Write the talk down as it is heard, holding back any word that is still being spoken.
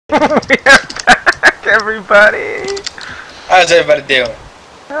We are back, everybody. How's everybody doing?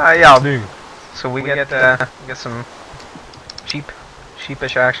 How y'all do? So we get some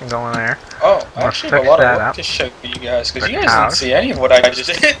sheepish action going there. Oh, I actually have a lot of work to show you guys, because you guys didn't see any of what I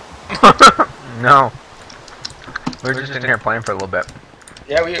just did. No. We're just in here playing for a little bit.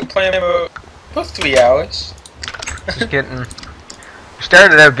 Yeah, we were playing for about 3 hours. Just getting... We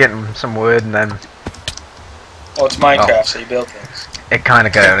started out getting some wood, and then... Well, it's Minecraft, so you build things. It kind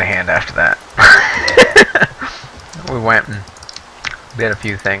of got out of hand after that. We went and did a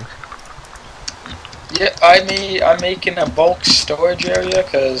few things. Yeah, I'm making a bulk storage area,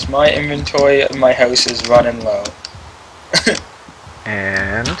 because my inventory in my house is running low.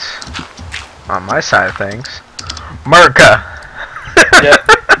 And... on my side of things... Merica! Yeah,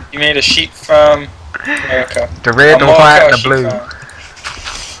 you made a sheep from Merica. The red, the white, and the blue.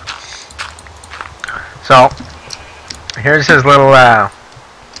 So, here's his little, I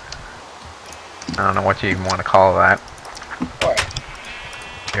don't know what you even want to call that. What?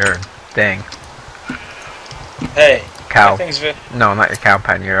 Your thing. Hey. Cow. No, not your cow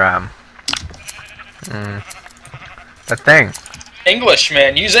pen, your, the thing. English,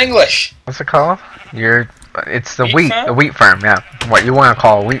 man. Use English. What's it called? It's the wheat farm? The wheat farm, yeah. What you want to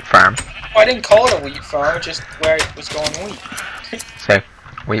call a wheat farm. Oh, I didn't call it a wheat farm, just where it was going wheat. Say,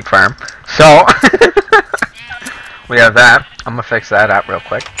 wheat farm. So, we have that. I'm gonna fix that up real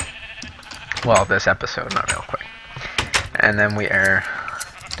quick. Well, this episode, not real quick. And then we are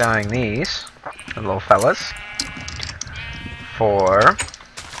dyeing these, the little fellas, for...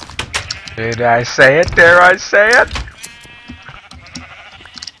 Did I say it? Dare I say it?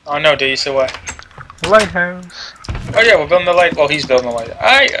 Oh no, do you say what? Lighthouse. Oh yeah, we're building the light. Well, he's building the lighthouse.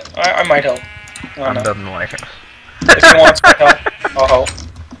 I might help. I'm building the lighthouse. If he wants my help, I'll help.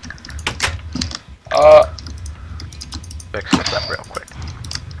 Fix this up real quick.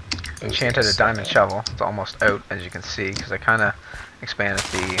 Enchanted a diamond shovel. It's almost out, as you can see, because I kind of expanded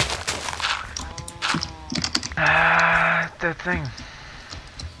the thing.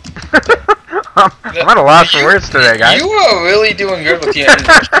 I'm at a loss for words today, guys. You are really doing good with the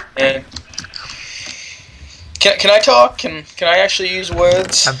English, man. Can I talk? Can I actually use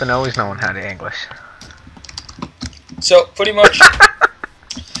words? I've been always knowing how to English. So pretty much,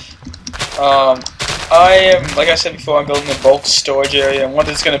 I am, like I said before, I'm building a bulk storage area, and what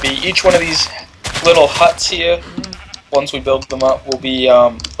it's going to be, each one of these little huts here, once we build them up, will be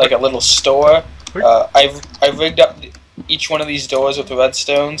like a little store. I've rigged up each one of these doors with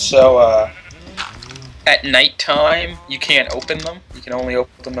redstone, so at night time you can't open them. You can only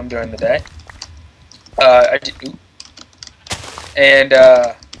open them during the day. And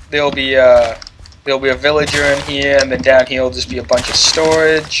there'll be a villager in here, and then down here will just be a bunch of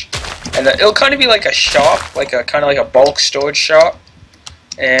storage, and it'll kind of be like a shop, like a kind of like a bulk storage shop.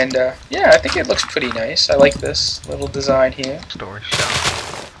 And yeah, I think it looks pretty nice. I like this little design here. Storage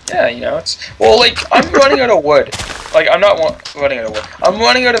shop. Yeah, you know, it's well, like I'm running out of wood. Like I'm not running out of wood. I'm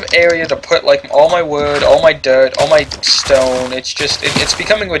running out of area to put like all my wood, all my dirt, all my stone. It's just it's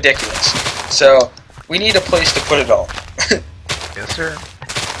becoming ridiculous. So we need a place to put it all. Yes, sir.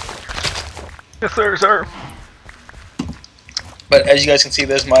 Yes, sir. But as you guys can see,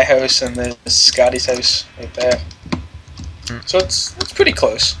 there's my house and there's Scotty's house right there. So it's pretty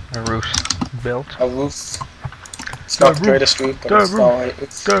close. A roof's built. A roof. It's not the greatest roof, but it's alright.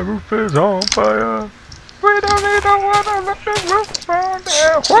 The roof is on fire. We don't need no one to let the roof on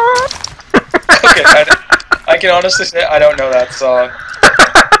there. What? Okay, I can honestly say I don't know that song.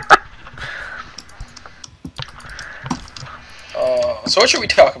 So what should we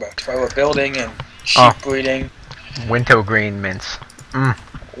talk about? While we're building and sheep breeding. Winter green mints.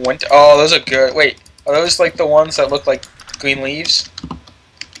 Oh, those are good. Wait, are those like the ones that look like green leaves?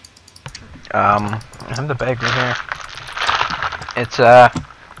 I have the bag right here.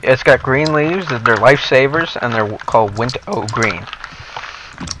 It's got green leaves. They're lifesavers, and they're called winter green.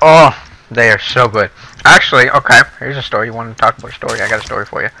 Oh, they are so good. Actually, okay, here's a story. You want to talk about a story? I got a story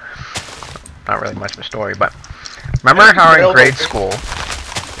for you. Not really much of a story, but remember how in grade school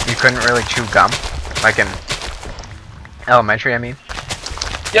you couldn't really chew gum? Like in elementary, I mean?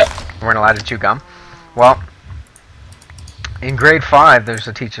 Yep. You weren't allowed to chew gum? Well, in grade 5, there's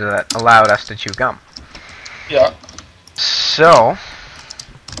a teacher that allowed us to chew gum. Yeah. So,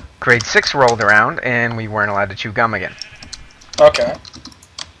 grade 6 rolled around, and we weren't allowed to chew gum again. Okay.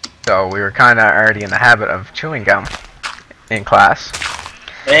 So, we were kind of already in the habit of chewing gum in class.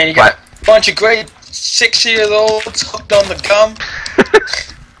 And you got a bunch of grade 6-year-olds hooked on the gum.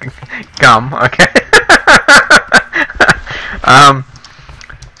 Gum, okay.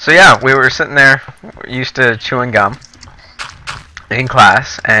 So yeah, we were sitting there, used to chewing gum. in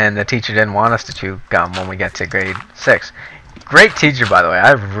class, and the teacher didn't want us to chew gum when we get to grade 6. Great teacher, by the way.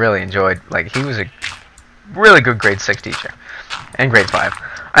 I really enjoyed, like, he was a really good grade 6 teacher. And grade 5.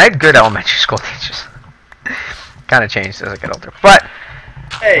 I had good elementary school teachers. Kind of changed as I get older. But,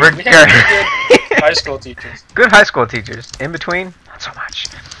 hey, we had good high school teachers. Good high school teachers. In between, not so much.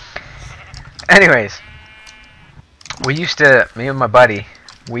 Anyways, we used to, me and my buddy,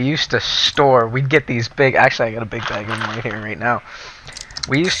 we used to store, we'd get these big, actually I got a big bag of them right here right now.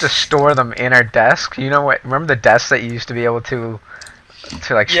 We used to store them in our desk. You know what, remember the desks that you used to be able to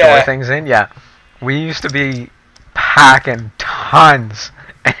like store things in? Yeah. We used to be packing tons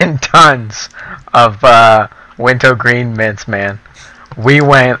and tons of Winter Green mints, man. We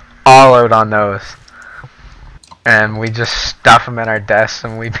went all out on those. And we just stuff them in our desks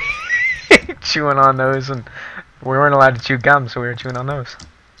and we'd be chewing on those, and we weren't allowed to chew gum, so we were chewing on those.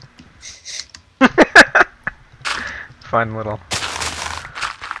 Fun little.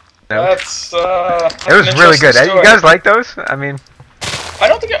 That's it was really good. Story. You guys like those? I mean, I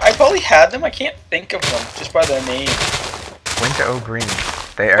don't think I probably had them. I can't think of them just by their name. Winter Green.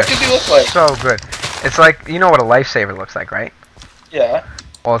 They are. What do they look like? So good. It's like, you know what a lifesaver looks like, right? Yeah.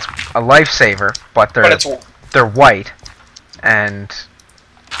 Well, it's a lifesaver, but they're white and.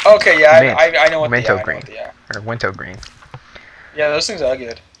 Okay, yeah, I know what Minto they are. Green. Or Winter Green. Yeah, those things are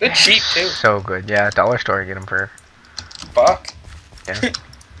good. They're cheap too. So good. Yeah, dollar store, get them for. Fuck. Yeah.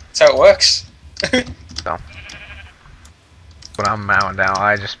 That's how it works. So. But I'm mowing down.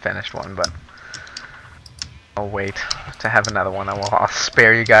 I just finished one, but I'll wait to have another one. I'll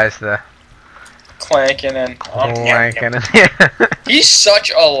spare you guys the clanking and clanking. Yeah. He's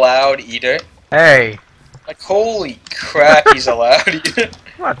such a loud eater. Hey. Like, holy crap, he's a loud eater.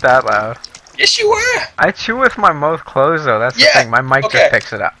 Not that loud. Yes, you are. I chew with my mouth closed, though. That's the thing. My mic just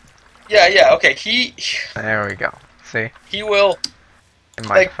picks it up. Yeah, okay. There we go. See? He will. In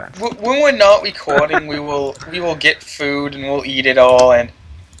my defense. When we're not recording, we will get food and we'll eat it all, and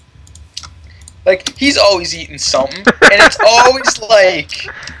like he's always eating something, and it's always like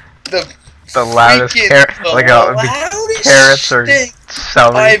the loudest carrots or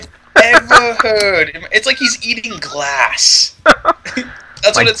celery I've ever heard. It's like he's eating glass.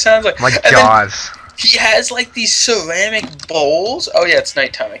 That's what it sounds like. Like Jaws. He has like these ceramic bowls. Oh yeah, it's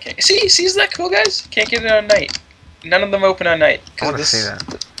nighttime. I can't see. Is that cool, guys? Can't get it on night. None of them open at night I want because to see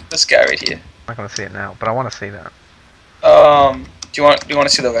that. This guy right here. I'm not gonna see it now, but I want to see that. Do you want to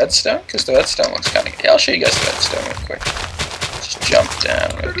see the redstone? Because the redstone looks kind of. Yeah, I'll show you guys the redstone real quick. Just jump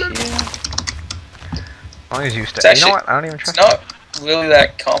down right here. As long as you stay. You know what? I don't even trust. It's not really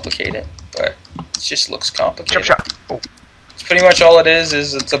that complicated, but it just looks complicated. Jump shot. Oh. It's pretty much all it is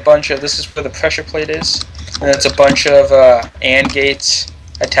it's a bunch of. This is where the pressure plate is, and it's a bunch of AND gates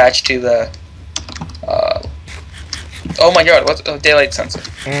attached to the. Oh my god, what's daylight sensor?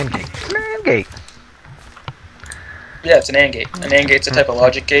 AND gate. It's an AND gate. Yeah, it's an AND gate. An AND gate's a type of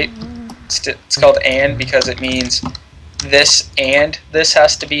logic gate. It's called AND because it means this and this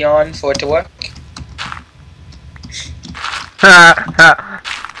has to be on for it to work.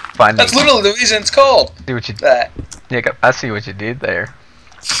 Funny. That's literally the reason it's called. See what you that. Nick, I see what you did there.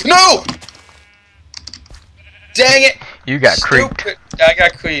 No! Dang it! You got creeped. I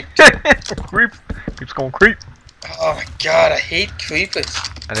got creeped. Creep. Keeps going creep. Oh my god, I hate creepers.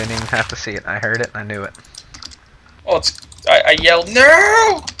 I didn't even have to see it. I heard it and I knew it. Oh, I yelled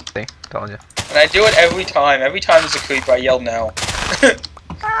no! See? Told you. And I do it every time. Every time there's a creeper, I yell no.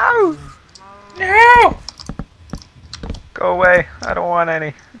 No! No! Go away. I don't want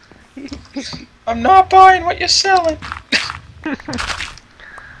any. I'm not buying what you're selling.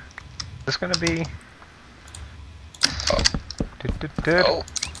 This gonna be. Oh.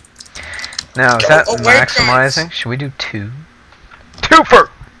 Now is that maximizing? Should we do 2? 2 for.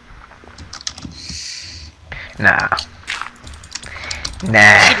 Nah.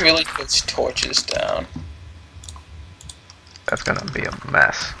 I should really put torches down. That's gonna be a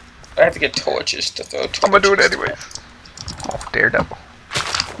mess. I have to get torches to throw torches. I'm gonna do it anyways. Oh, daredevil.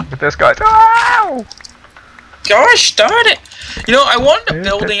 Look at this guy. Oh! Gosh darn it! You know, I wanted a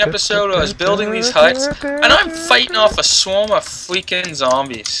building episode where I was building these huts, and I'm fighting off a swarm of freaking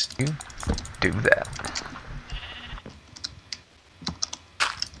zombies. You do that.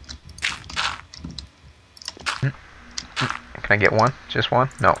 Can I get one? Just one?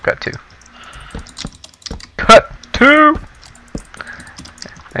 No, got 2. Cut 2!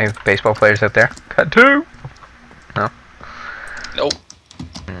 Any baseball players out there? Cut 2! No? Nope.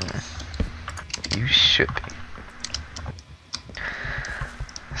 You should be.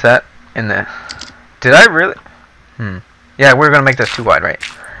 Is that in the... Did I really... Yeah, we're gonna make this too wide, right?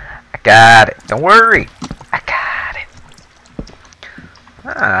 I got it. Don't worry. I got it.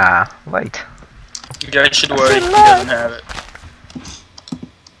 light. You guys should worry. He doesn't have it.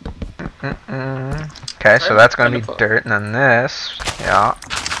 Okay, so that's gonna be Wonderful. dirt, and then this, yeah,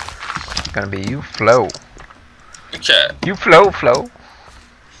 it's gonna be you flow. Okay. You flow.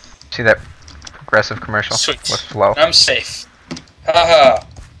 See that progressive commercial Sweet. with flow? I'm safe. Haha.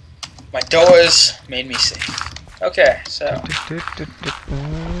 My doors made me safe. Okay, so.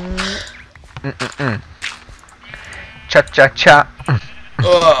 Cha cha cha.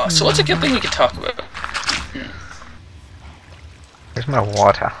 Oh, so what's a good thing we could talk about? Here's my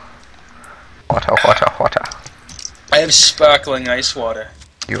water. Water. I have sparkling ice water.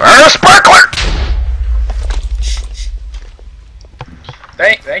 You are a sparkler!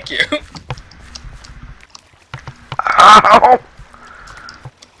 Thank you. Ow!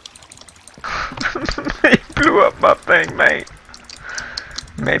 He blew up my thing, mate.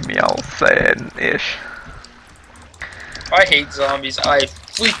 Made me all sad-ish. I hate zombies. I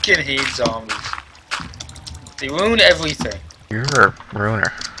freaking hate zombies. They ruin everything. You're a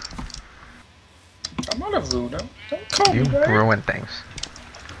ruiner. I'm not a ruiner. Don't call You me that. ruin things.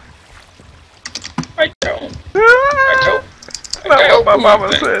 I don't. I don't. That's not what my mama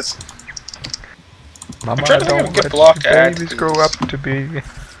ruin said. things. Mama, trying to think of a don't good let block your ad, babies grow please. up to be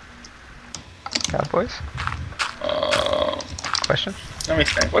cowboys. Question? Let me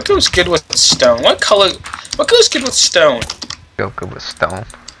think. What goes good with stone? What goes good with stone? Go good with stone.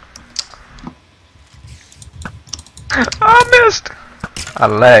 I missed! I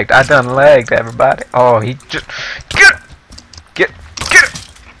lagged. I done lagged, everybody. Oh, he just... Get it!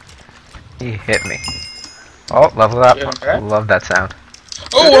 He hit me. Oh, level up. Yeah, okay. Love that sound.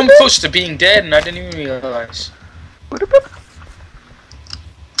 Oh, I'm close to being dead and I didn't even realize.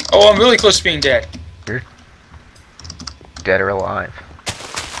 Oh, I'm really close to being dead. You're dead or alive.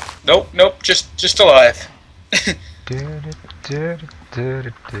 Nope, just alive.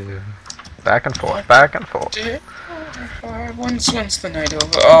 Back and forth. Once the night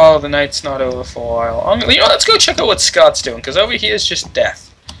over. Oh, the night's not over for a while. You know, let's go check out what Scott's doing, because over here is just death.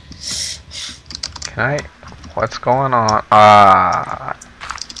 Can I... What's going on?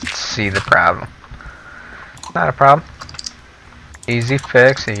 See the problem. Not a problem. Easy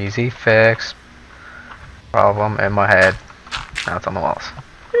fix. Problem in my head. Now it's on the walls.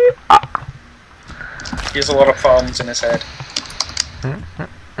 He has a lot of problems in his head.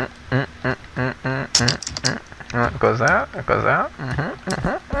 It goes out.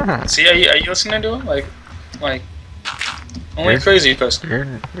 See, are you listening to him? Like, only a crazy person.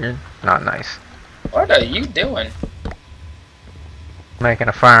 You're not nice. What are you doing? Making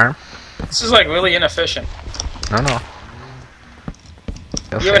a farm. This is like really inefficient. No.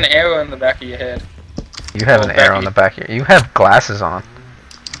 You have an arrow in the back of your head. You have an arrow on the back of your... You have glasses on.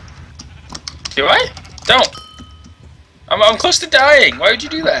 Do I? Don't. I'm close to dying. Why would you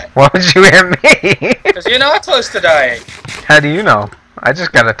do that? Why would you hit me? Because you're not close to dying. How do you know? I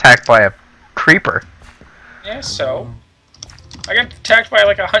just got attacked by a creeper. Yeah, so. I got attacked by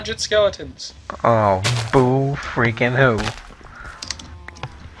like 100 skeletons. Oh, boo freaking who.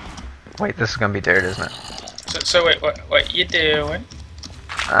 Wait, this is gonna be dirt, isn't it? So wait, what you doing?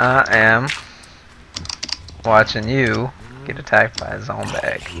 I am watching you get attacked by a zombie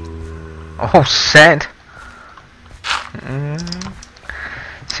bag. Oh, scent!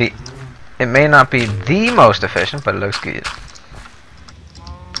 See, it may not be the most efficient, but it looks good.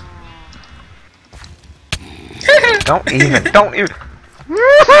 Don't even.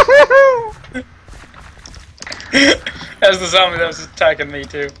 That's the zombie that was attacking me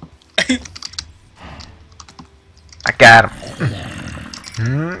too. I got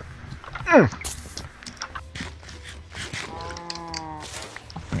him.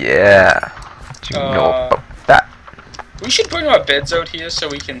 Yeah. What you know about that? We should bring our beds out here so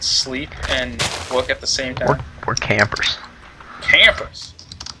we can sleep and work at the same time. We're campers. Campers.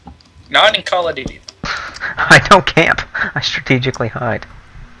 Not in Call of Duty. I don't camp. I strategically hide.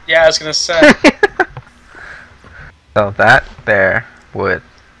 Yeah, I was gonna say. So that there would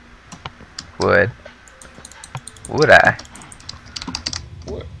I?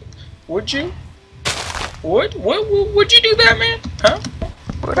 Would you? Would you do that, man? Huh?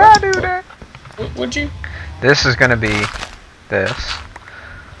 Would I do that? Would you? This is gonna be this.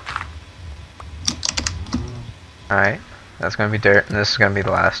 Alright, that's gonna be dirt, and this is gonna be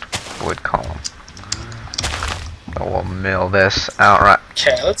the last wood column. So we'll mill this outright.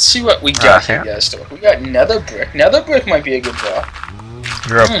 Okay, let's see what we got here, guys. We got nether brick. Nether brick might be a good draw.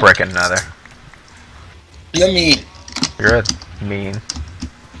 You're a brick and nether. You're mean. You're a mean.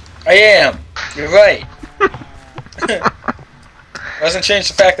 I am. You're right. Doesn't change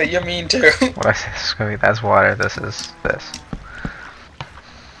the fact that you're mean too. What I say, this is gonna be, that's water, this is this.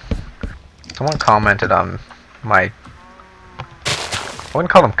 Someone commented on my... I wouldn't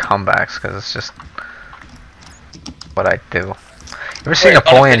call them comebacks, because it's just what I do. You ever seen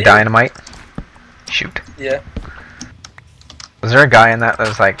Napoleon Dynamite? Shoot. Yeah. Was there a guy in that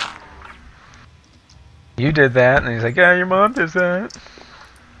was like, you did that, and he's like, yeah, your mom does that.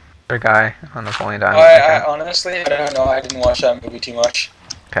 There a guy on Napoleon Dynamite. I honestly, I don't know. I didn't watch that movie too much.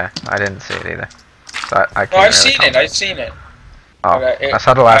 Okay, I didn't see it either. So I can't No, I've really seen comment. it. I've seen it. Oh, Okay, I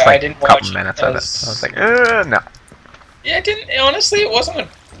saw the last like couple watch minutes it of it. as- I was like, no. Yeah, it didn't. Honestly, it wasn't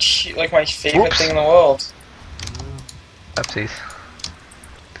like my favorite Oops. thing in the world. Oopsies.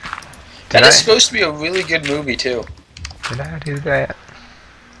 That Did is I? supposed to be a really good movie too. Did I do that?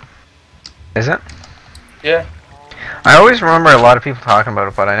 Is it? Yeah. I always remember a lot of people talking about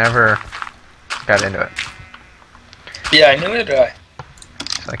it, but I never got into it. Yeah, I knew it.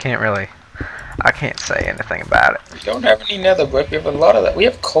 So I can't say anything about it. We don't have any nether brick. We have a lot of that. We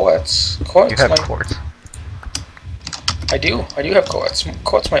have quartz. Quartz. You have might, quartz. I do. I do have quartz.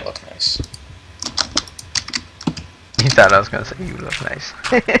 Quartz might look nice. You thought I was gonna say you look nice.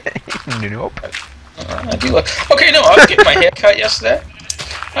 Nope. I do look. Okay, no, I was getting my hair cut yesterday.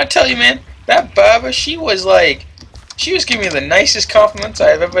 I tell you, man, that barber, she was giving me the nicest compliments I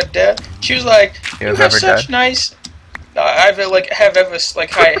have ever done. She was like, "You have such nice." I have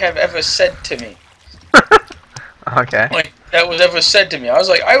ever said to me. Okay. Like that was ever said to me. I was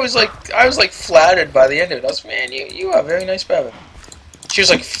like flattered by the end of it. I was, man, you are a very nice barber. She was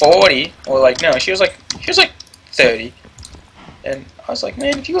like 40, or like no, she was like 30, and I was like,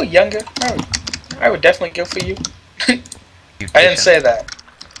 man, if you were younger, I would definitely go for you. I didn't say that,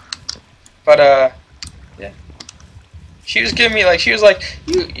 but yeah. She was giving me like, she was like,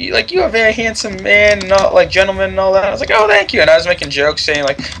 you're a very handsome man, not like gentleman and all that. I was like, oh, thank you. And I was making jokes saying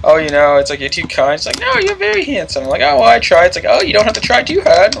like, oh, you know, it's like you're too kind. It's like, no, you're very handsome. I'm like, oh, well, I try. It's like, oh, you don't have to try too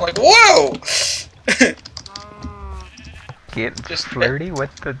hard. I'm like, whoa. Get just flirty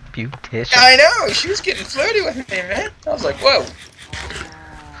with the beautician. I know. She was getting flirty with me, man. I was like, whoa.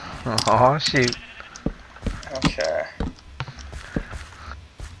 Oh shoot. Okay.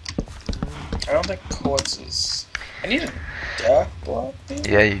 I don't think quartz is. I need a dark block.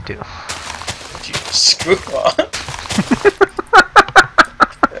 Maybe? Yeah, you do. You screw on.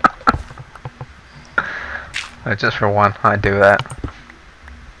 Just for one, I do that.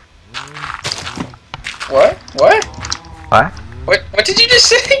 What? What? What? What did you just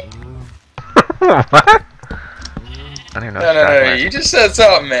say? What? I don't even know what you're talking about. You just said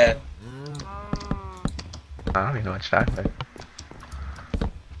something, man. I don't even know what you're talking about.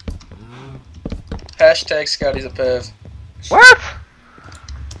 Hashtag Scotty's a perv. What?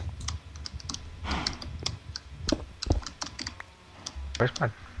 Where's my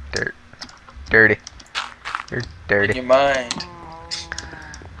dirt? Dirty. You're In dirty. your mind.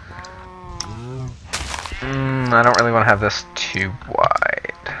 I don't really want to have this too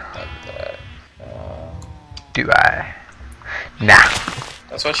wide. Do I? Nah.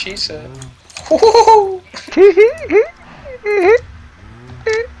 That's what she said. Woo-hoo-hoo.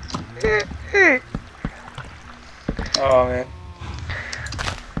 Oh man.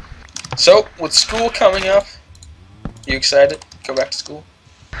 So, with school coming up, you excited? Go back to school?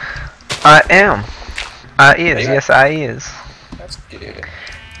 I am. I is. Are you? Yes, I is. That's good.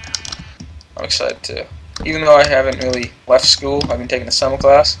 I'm excited too. Even though I haven't really left school, I've been taking a summer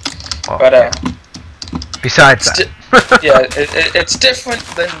class. Well, But yeah. Besides that. yeah, it's different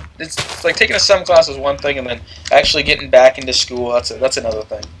than it's like taking a summer class is one thing, and then actually getting back into school that's another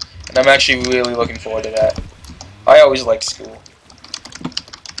thing. And I'm actually really looking forward to that. I always liked school.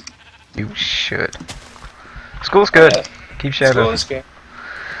 You should. School's good. Yeah. Keep shouting. School is good.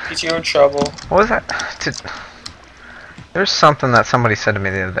 Gets you in trouble. What was that? There's something that somebody said to me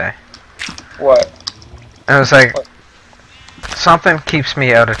the other day. What? And it was like, What? something keeps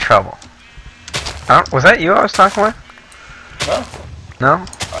me out of trouble. Was that you I was talking with? No, No?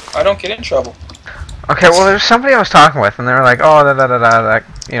 I don't get in trouble. Okay, well, there's somebody I was talking with, and they were like, oh, that,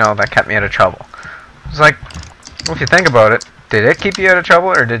 you know, that kept me out of trouble. It's like, well, if you think about it, did it keep you out of trouble,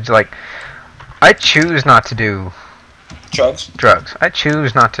 or did you, like, I choose not to do drugs. I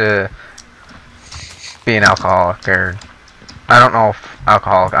choose not to be an alcoholic, or, I don't know if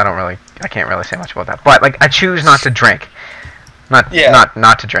alcoholic, I can't really say much about that, but, like, I choose not to drink. Not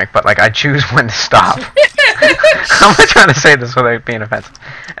to drink, but, like, I choose when to stop. How am I trying to say this without being offensive?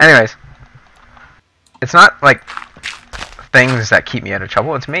 Anyways. It's not, like, things that keep me out of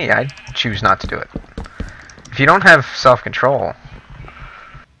trouble. It's me. I choose not to do it. If you don't have self-control,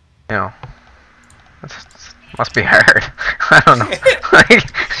 you know, it must be hard. I don't know.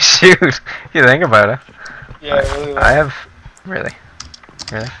 Like, shoot. If you think about it. Yeah, really. I have, really.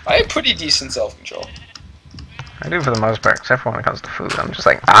 Really? I have pretty decent self-control. I do for the most part, except for when it comes to food. I'm just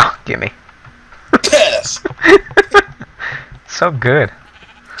like, ah, gimme. Yes. So good.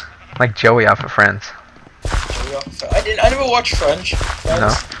 Like Joey off of Friends. I never watched French. No,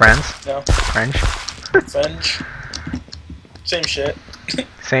 Friends? No. French? French. Same shit.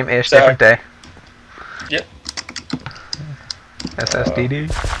 Same-ish, different day. Yep. SSDD.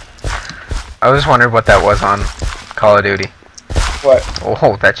 I was wondering what that was on Call of Duty. What?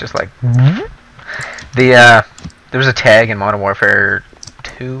 Oh, that's just like... there was a tag in Modern Warfare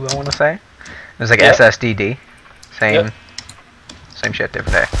 2, I want to say. It was like SSDD. Same shit,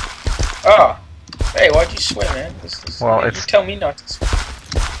 different day. Oh. Hey, why'd you swear, man? Well, you tell me not to swear.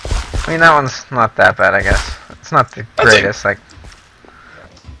 I mean, that one's not that bad, I guess. It's not the greatest, like...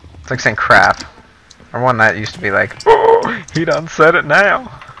 It's like saying crap. Or one that used to be like, oh, he done said it now.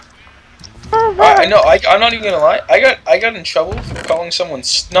 I know. I'm not even gonna lie. I got in trouble for calling someone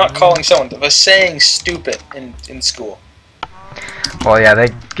for saying stupid in school. Well, yeah, they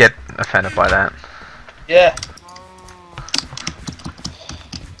get offended by that. Yeah.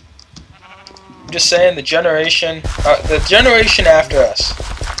 I'm just saying the generation after us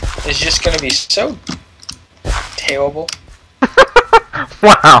is just gonna be so terrible.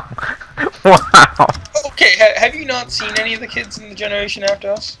 Wow. Wow. Okay, have you not seen any of the kids in the generation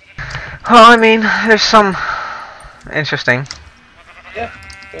after us? Well, I mean, there's some interesting. Yeah,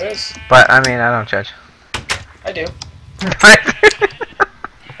 there is. But, I mean, I don't judge. I do. I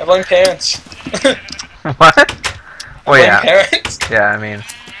blame parents. What? Well, yeah. Parents. Yeah, I mean,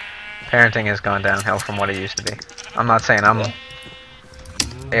 parenting has gone downhill from what it used to be. I'm not saying I'm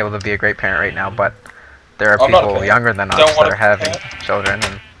able to be a great parent right now, but there are people younger than us that are having children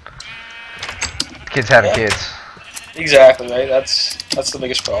and kids having kids. Exactly, right? That's the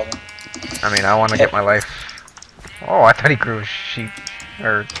biggest problem. I mean, I want to get my life... Oh, I thought he grew a sheep.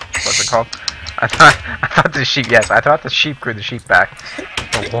 Or, what's it called? I thought the sheep... Yes, I thought the sheep grew the sheep back.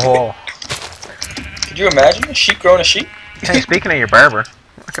 Whoa. Could you imagine a sheep growing a sheep? Hey, speaking of your barber,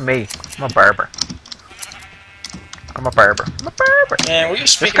 look at me. I'm a barber. I'm a barber. I'm a barber. Man,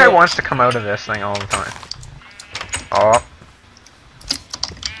 this guy wants to come out of this thing all the time. Oh.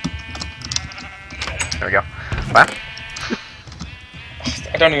 There we go. What?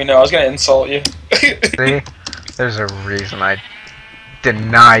 I don't even know. I was gonna insult you. See? There's a reason I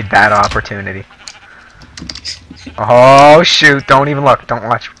denied that opportunity. Oh, shoot. Don't even look. Don't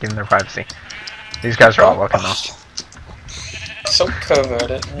watch. Give them their privacy. These guys are all looking, though. So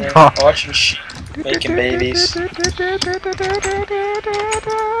perverted. Yeah. Oh. Watching sheep making babies.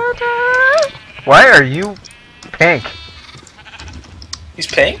 Why are you pink? He's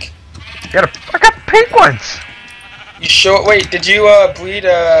pink? I got pink ones. You sure? Wait, did you breed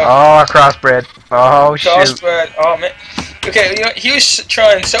Oh, crossbred. Oh, shoot. Crossbred. Oh man. Okay, you know, he was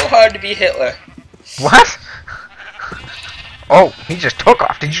trying so hard to be Hitler. What? Oh, he just took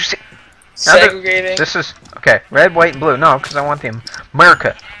off. Did you see? Segregating. This is okay. Red, white, and blue. No, because I want them.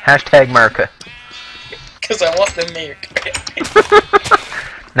 Merica. Hashtag Merica. Because I want the milk.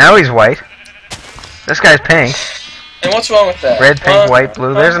 Now he's white. This guy's pink. And what's wrong with that? Red, pink, white,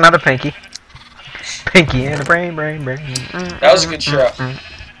 blue. There's another pinky. Pinky and a brain. That was a good show.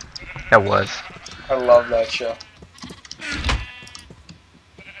 That was. I love that show.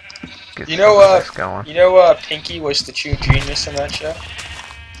 Get you know, going. Pinky was the true genius in that show.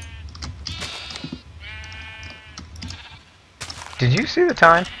 Did you see the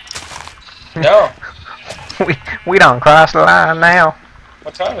time? No. we don't cross the line now.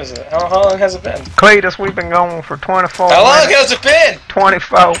 What time is it? How long has it been? Cletus, we've been going for 24 How long minutes. has it been?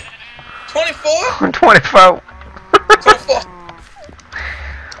 24. 24? 24. 24.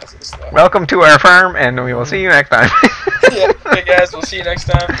 Welcome to our farm, and we will see you next time. Yeah, hey guys, we'll see you next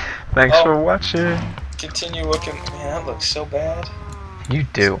time. Thanks for watching. Continue looking. Man, that looks so bad. You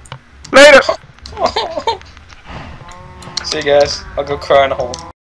do. Later! See you guys. I'll go cry in a hole.